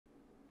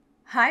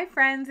Hi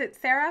friends, it's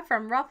Sarah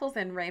from Ruffles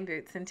and Rain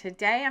Boots, and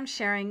today I'm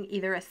sharing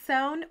either a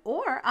sewn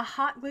or a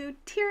hot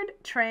glued tiered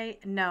tray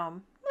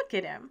gnome. Look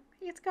at him.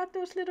 He's got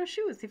those little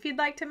shoes. If you'd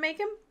like to make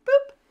him,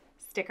 boop,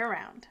 stick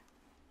around.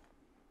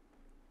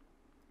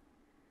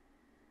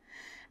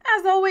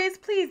 As always,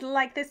 please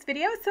like this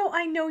video so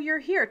I know you're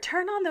here.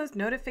 Turn on those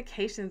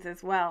notifications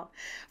as well.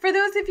 For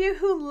those of you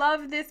who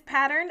love this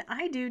pattern,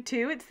 I do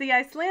too. It's the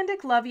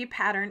Icelandic Love You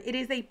pattern. It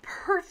is a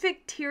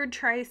perfect tiered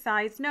tray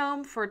size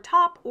gnome for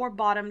top or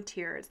bottom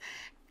tiers.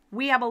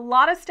 We have a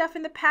lot of stuff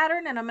in the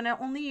pattern and I'm going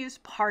to only use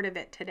part of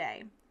it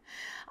today.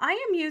 I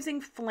am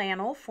using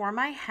flannel for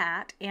my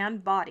hat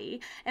and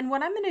body, and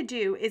what I'm going to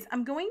do is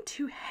I'm going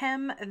to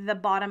hem the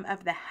bottom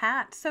of the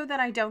hat so that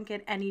I don't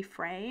get any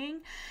fraying,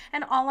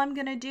 and all I'm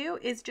going to do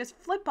is just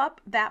flip up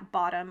that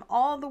bottom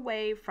all the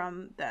way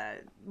from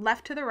the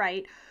left to the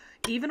right,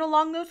 even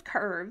along those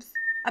curves,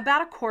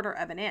 about 1/4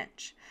 of an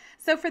inch.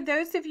 So for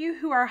those of you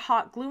who are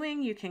hot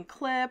gluing, you can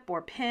clip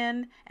or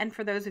pin, and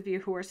for those of you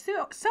who are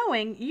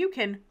sewing, you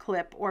can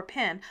clip or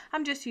pin.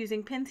 I'm just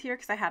using pins here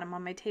because I had them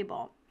on my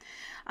table.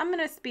 I'm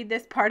going to speed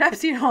this part up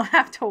so you don't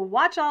have to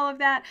watch all of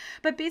that,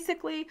 but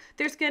basically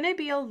there's going to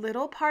be a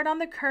little part on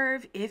the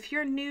curve. If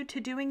you're new to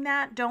doing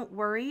that, don't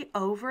worry,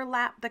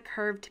 overlap the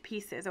curved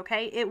pieces,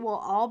 okay? It will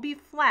all be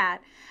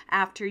flat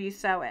after you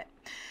sew it.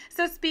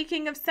 So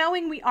speaking of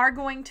sewing, we are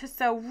going to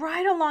sew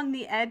right along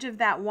the edge of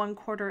that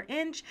 1/4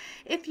 inch.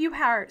 If you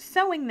are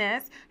sewing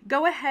this,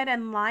 go ahead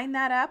and line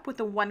that up with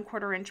a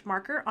 1/4 inch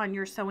marker on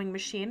your sewing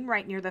machine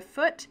right near the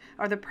foot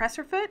or the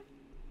presser foot.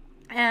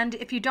 And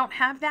if you don't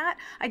have that,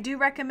 I do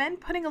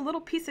recommend putting a little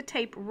piece of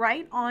tape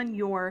right on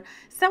your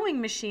sewing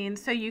machine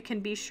so you can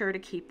be sure to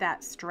keep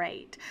that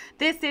straight.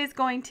 This is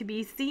going to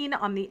be seen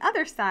on the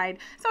other side,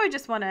 so I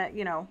just want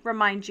to,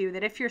 remind you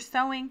that if you're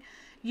sewing,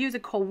 use a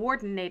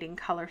coordinating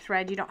color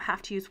thread. You don't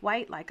have to use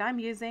white like I'm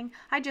using.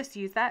 I just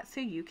use that so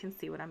you can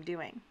see what I'm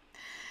doing.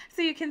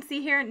 So you can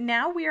see here,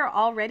 now we are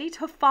all ready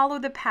to follow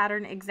the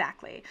pattern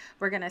exactly.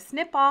 We're going to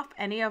snip off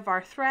any of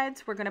our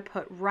threads. We're going to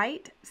put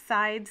right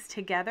sides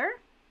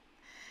together.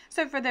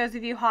 So for those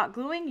of you hot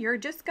gluing, you're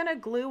just going to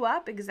glue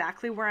up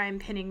exactly where I'm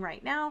pinning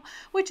right now,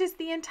 which is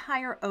the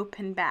entire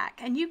open back.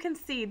 And you can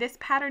see this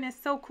pattern is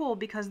so cool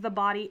because the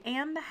body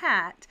and the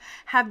hat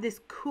have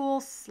this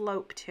cool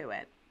slope to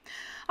it.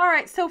 All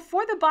right, so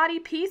for the body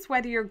piece,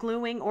 whether you're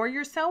gluing or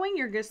you're sewing,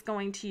 you're just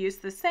going to use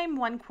the same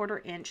 1/4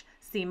 inch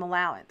seam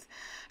allowance.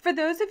 For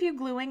those of you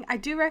gluing, I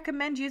do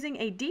recommend using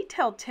a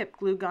detailed tip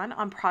glue gun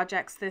on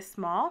projects this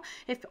small.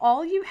 If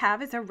all you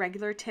have is a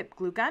regular tip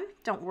glue gun,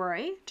 don't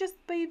worry,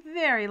 just be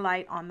very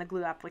light on the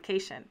glue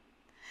application.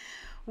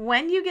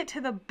 When you get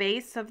to the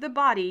base of the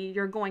body,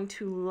 you're going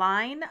to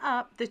line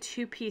up the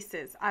two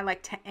pieces. I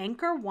like to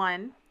anchor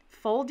one,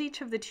 fold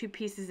each of the two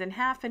pieces in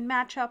half and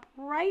match up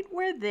right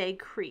where they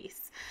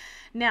crease.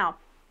 Now,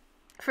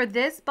 for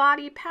this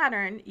body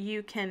pattern,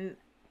 you can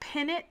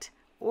pin it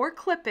or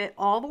clip it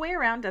all the way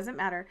around, doesn't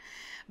matter,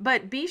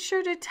 but be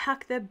sure to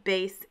tuck the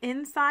base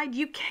inside.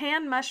 You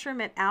can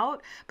mushroom it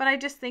out, but I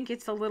just think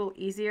it's a little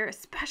easier,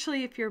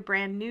 especially if you're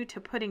brand new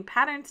to putting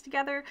patterns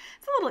together.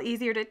 It's a little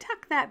easier to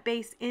tuck that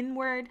base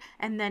inward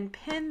and then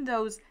pin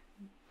those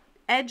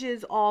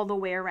edges all the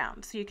way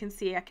around. So you can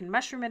see I can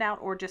mushroom it out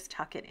or just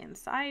tuck it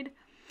inside.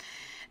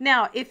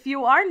 Now, if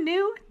you are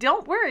new,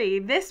 don't worry.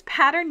 This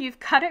pattern, you've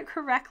cut it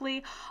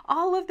correctly.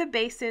 All of the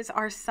bases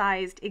are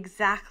sized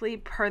exactly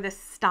per the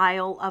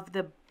style of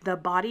the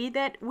body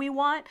that we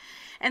want.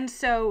 And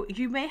so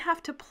you may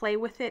have to play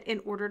with it in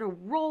order to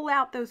roll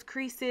out those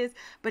creases,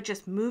 but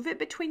just move it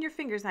between your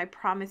fingers. I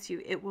promise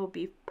you, it will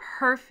be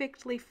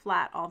perfectly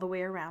flat all the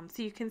way around.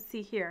 So you can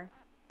see here.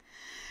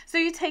 So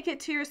you take it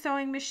to your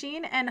sewing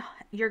machine and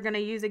you're going to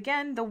use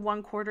again the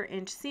 1/4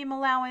 inch seam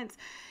allowance.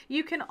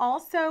 You can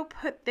also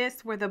put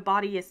this where the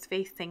body is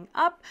facing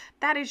up.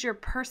 That is your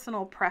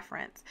personal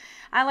preference.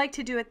 I like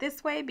to do it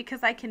this way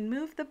because I can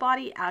move the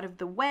body out of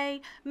the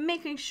way,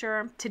 making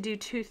sure to do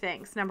two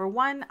things. Number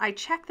one, I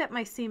check that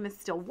my seam is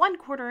still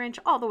 1/4 inch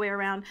all the way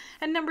around.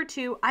 And number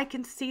two, I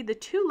can see the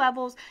two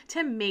levels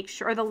to make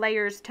sure, or the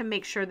layers to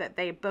make sure that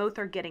they both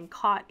are getting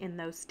caught in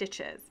those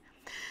stitches.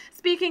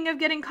 Speaking of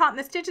getting caught in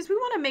the stitches, we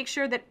want to make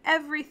sure that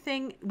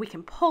everything, we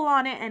can pull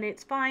on it and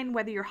it's fine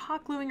whether you're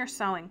hot gluing or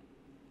sewing.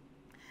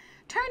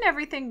 Turn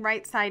everything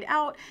right side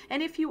out,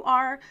 and if you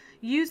are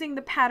using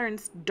the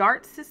pattern's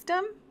dart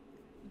system,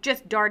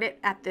 just dart it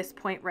at this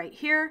point right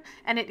here,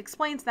 and it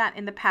explains that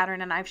in the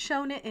pattern, and I've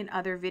shown it in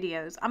other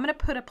videos. I'm going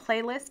to put a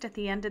playlist at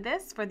the end of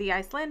this for the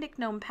Icelandic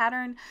gnome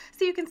pattern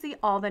so you can see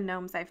all the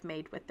gnomes I've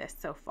made with this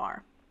so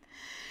far.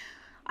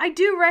 I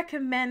do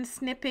recommend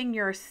snipping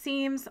your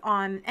seams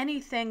on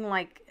anything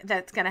like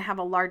that's going to have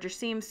a larger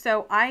seam.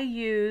 So I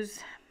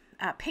use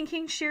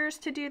pinking shears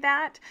to do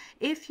that.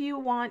 If you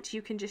want,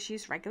 you can just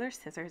use regular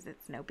scissors.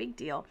 It's no big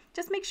deal.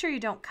 Just make sure you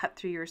don't cut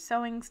through your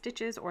sewing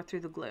stitches or through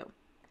the glue.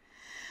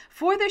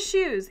 For the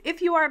shoes,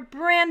 if you are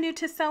brand new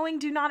to sewing,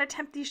 do not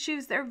attempt these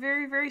shoes. They're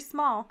very, very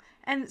small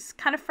and it's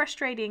kind of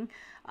frustrating.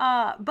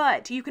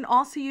 But you can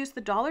also use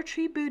the Dollar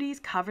Tree booties,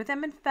 cover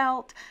them in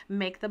felt,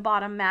 make the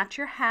bottom match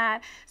your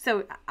hat.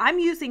 So I'm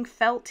using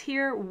felt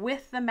here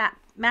with the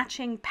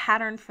matching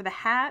pattern for the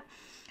hat,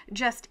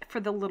 just for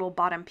the little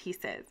bottom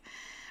pieces.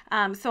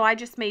 So I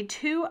just made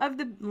 2 of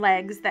the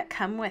legs that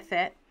come with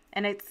it,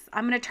 and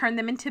I'm going to turn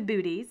them into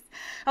booties.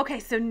 Okay,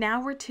 so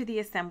now we're to the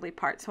assembly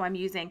part. So I'm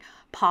using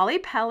poly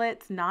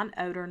pellets,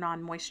 non-odor,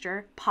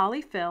 non-moisture,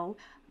 polyfill,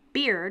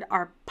 beard,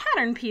 our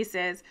pattern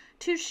pieces,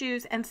 2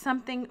 shoes, and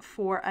something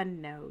for a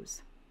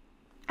nose.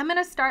 I'm going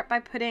to start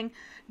by putting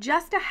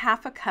just a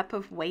half a cup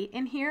of weight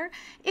in here.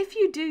 If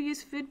you do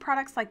use food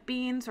products like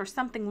beans or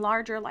something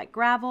larger like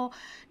gravel,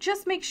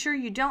 just make sure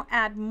you don't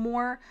add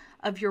more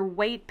of your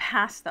weight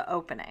past the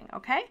opening,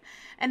 okay?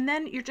 And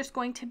then you're just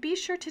going to be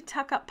sure to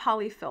tuck up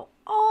polyfill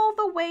all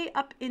the way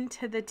up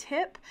into the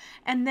tip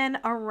and then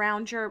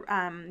around your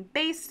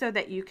base so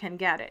that you can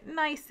get it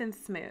nice and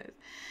smooth.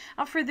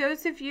 For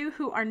those of you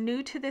who are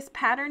new to this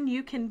pattern,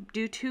 you can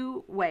do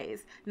 2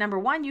 ways. Number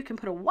 1, you can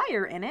put a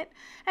wire in it,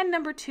 and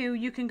number 2,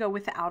 you can go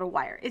without a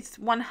wire. It's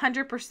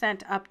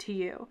 100% up to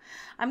you.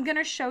 I'm going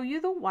to show you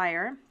the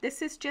wire.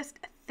 This is just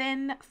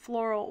thin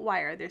floral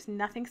wire. There's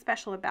nothing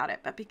special about it,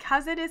 but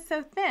because it is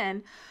so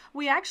thin,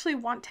 we actually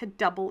want to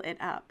double it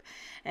up.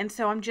 And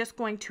so I'm just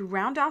going to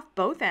round off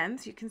both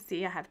ends. You can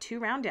see I have 2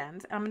 round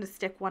ends. I'm going to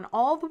stick one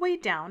all the way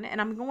down,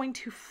 and I'm going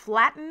to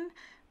flatten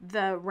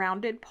the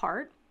rounded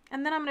part.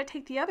 And then I'm going to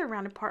take the other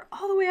rounded part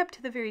all the way up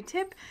to the very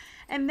tip,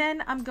 and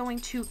then I'm going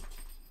to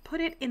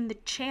put it in the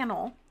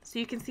channel. So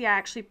you can see I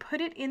actually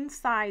put it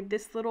inside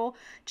this little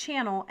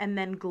channel and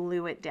then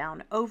glue it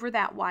down over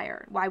that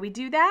wire. Why we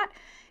do that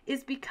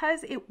is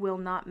because it will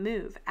not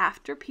move.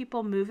 After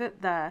people move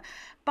the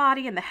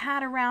body and the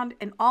hat around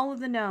and all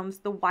of the gnomes,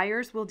 the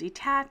wires will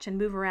detach and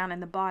move around in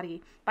the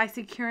body. By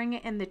securing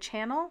it in the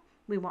channel,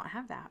 we won't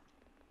have that.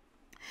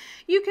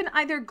 You can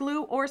either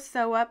glue or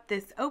sew up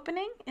this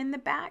opening in the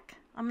back.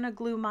 I'm going to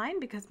glue mine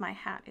because my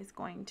hat is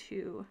going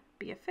to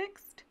be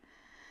affixed.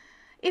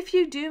 If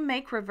you do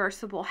make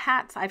reversible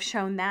hats, I've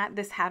shown that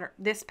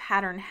this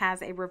pattern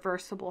has a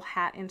reversible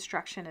hat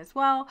instruction as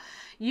well.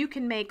 You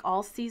can make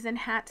all season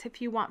hats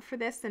if you want for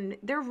this, and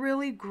they're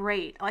really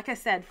great. Like I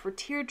said, for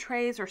tiered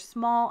trays or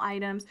small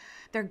items,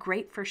 they're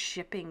great for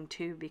shipping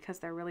too because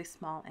they're really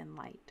small and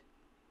light.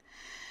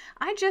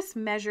 I just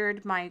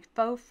measured my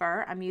faux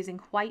fur. I'm using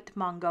white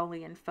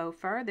Mongolian faux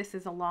fur. This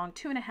is a long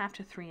 2.5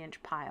 to 3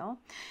 inch pile.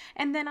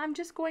 And then I'm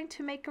just going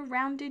to make a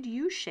rounded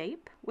U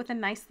shape with a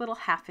nice little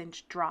 1/2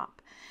 inch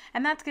drop.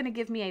 And that's going to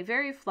give me a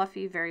very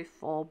fluffy, very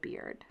full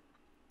beard.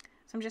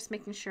 So I'm just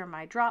making sure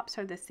my drops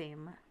are the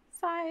same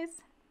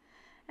size.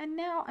 And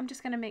now I'm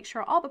just going to make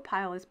sure all the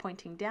pile is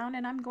pointing down,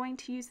 and I'm going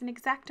to use an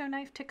X-Acto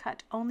knife to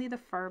cut only the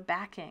fur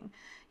backing.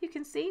 You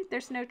can see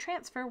there's no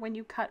transfer when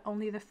you cut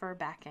only the fur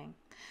backing.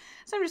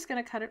 So I'm just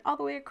going to cut it all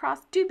the way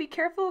across. Do be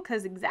careful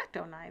because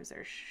X-Acto knives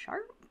are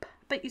sharp.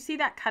 But you see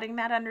that cutting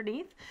mat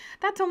underneath?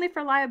 That's only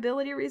for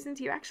liability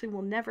reasons. You actually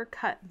will never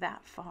cut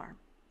that far.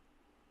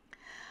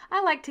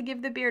 I like to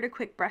give the beard a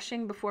quick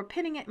brushing before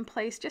pinning it in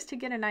place just to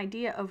get an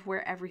idea of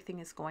where everything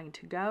is going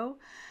to go.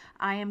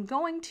 I am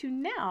going to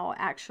now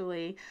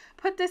actually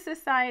put this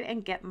aside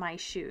and get my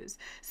shoes.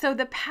 So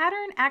the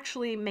pattern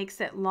actually makes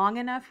it long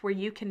enough where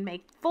you can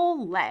make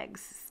full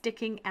legs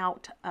sticking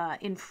out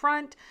in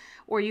front,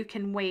 or you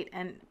can wait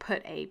and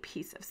put a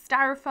piece of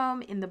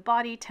styrofoam in the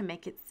body to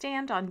make it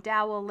stand on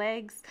dowel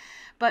legs.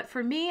 But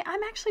for me,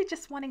 I'm actually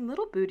just wanting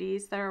little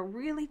booties that are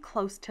really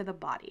close to the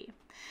body.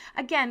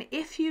 Again,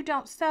 if you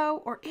don't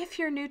sew or if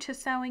you're new to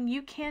sewing,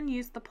 you can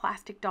use the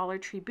plastic Dollar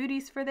Tree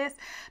booties for this.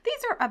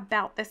 These are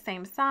about the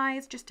same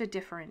size, just a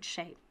different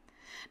shape.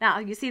 Now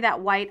you see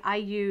that white, I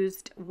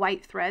used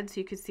white thread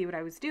so you could see what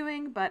I was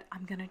doing, but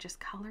I'm going to just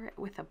color it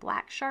with a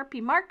black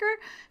Sharpie marker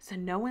so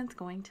no one's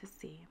going to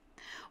see.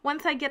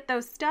 Once I get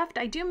those stuffed,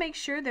 I do make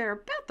sure they're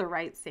about the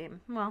right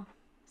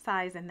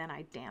size, and then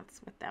I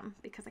dance with them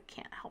because I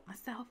can't help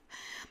myself.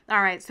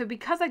 All right, so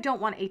because I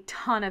don't want a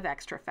ton of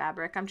extra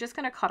fabric, I'm just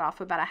going to cut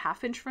off about a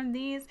 1/2 inch from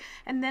these,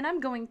 and then I'm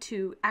going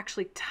to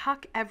actually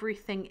tuck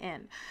everything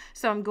in.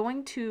 So I'm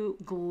going to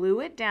glue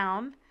it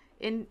down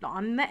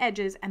on the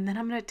edges, and then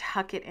I'm going to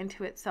tuck it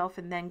into itself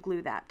and then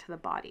glue that to the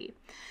body.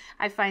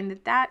 I find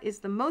that that is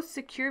the most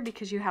secure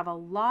because you have a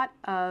lot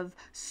of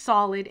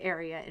solid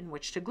area in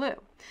which to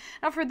glue.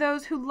 Now for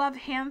those who love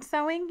hand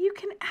sewing, you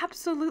can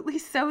absolutely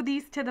sew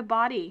these to the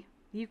body.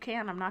 You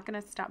can. I'm not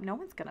going to stop. No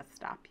one's going to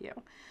stop you.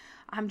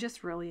 I'm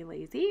just really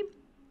lazy,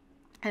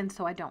 and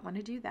so I don't want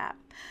to do that.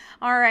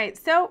 All right,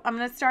 so I'm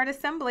going to start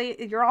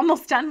assembly. You're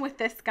almost done with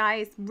this,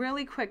 guys.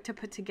 Really quick to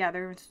put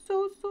together.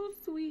 So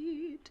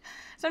sweet.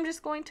 So I'm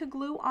just going to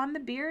glue on the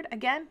beard.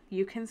 Again,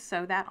 you can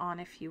sew that on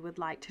if you would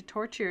like to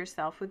torture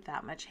yourself with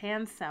that much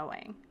hand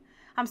sewing.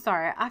 I'm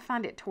sorry, I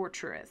find it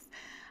torturous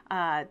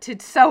to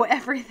sew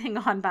everything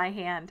on by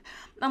hand.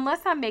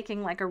 Unless I'm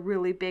making like a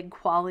really big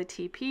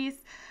quality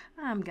piece,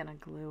 I'm going to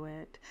glue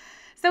it.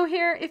 So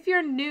here, if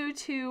you're new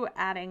to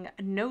adding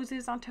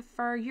noses onto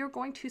fur, you're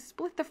going to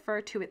split the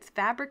fur to its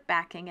fabric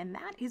backing, and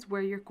that is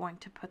where you're going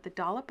to put the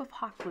dollop of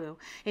hot glue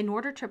in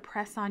order to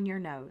press on your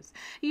nose.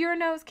 Your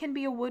nose can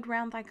be a wood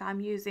round like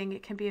I'm using,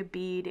 it can be a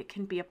bead, it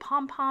can be a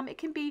pom-pom, it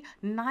can be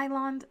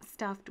nylon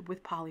stuffed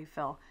with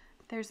polyfill.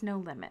 There's no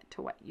limit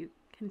to what you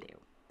can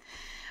do.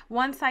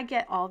 Once I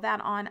get all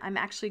that on, I'm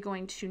actually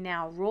going to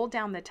now roll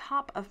down the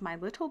top of my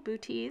little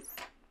booties,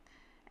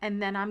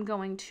 and then I'm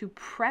going to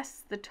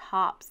press the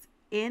tops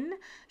in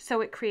so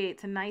it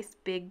creates a nice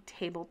big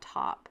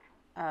tabletop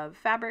of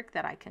fabric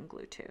that I can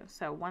glue to.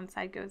 So one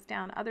side goes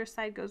down, other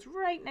side goes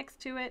right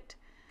next to it,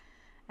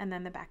 and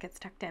then the back gets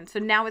tucked in. So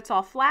now it's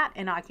all flat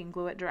and I can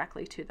glue it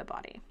directly to the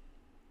body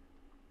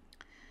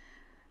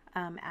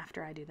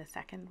after I do the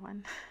second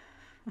one.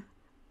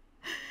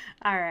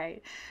 All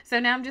right, so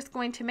now I'm just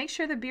going to make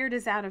sure the beard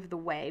is out of the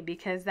way,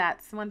 because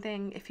that's one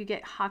thing, if you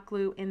get hot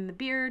glue in the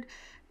beard,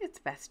 it's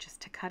best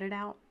just to cut it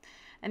out.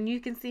 And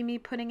you can see me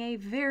putting a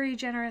very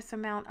generous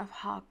amount of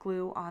hot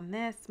glue on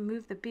this,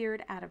 move the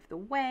beard out of the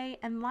way,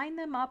 and line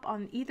them up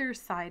on either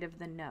side of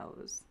the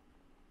nose.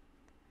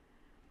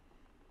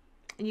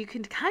 And you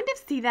can kind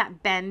of see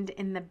that bend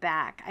in the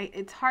back.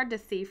 It's hard to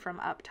see from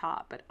up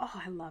top, but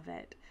oh, I love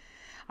it.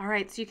 All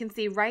right, so you can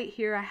see right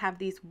here I have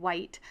these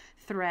white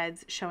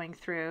threads showing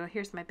through.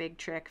 Here's my big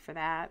trick for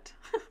that.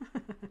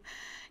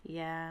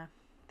 Yeah,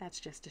 that's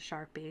just a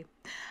Sharpie.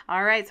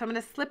 All right, so I'm going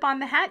to slip on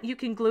the hat. You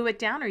can glue it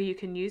down or you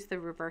can use the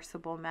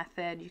reversible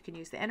method. You can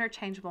use the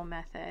interchangeable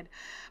method.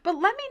 But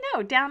let me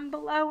know down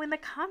below in the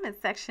comment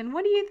section,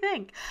 what do you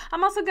think?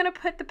 I'm also going to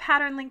put the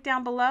pattern link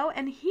down below,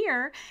 and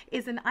here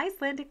is an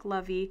Icelandic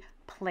Lovey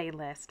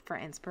playlist for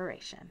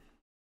inspiration.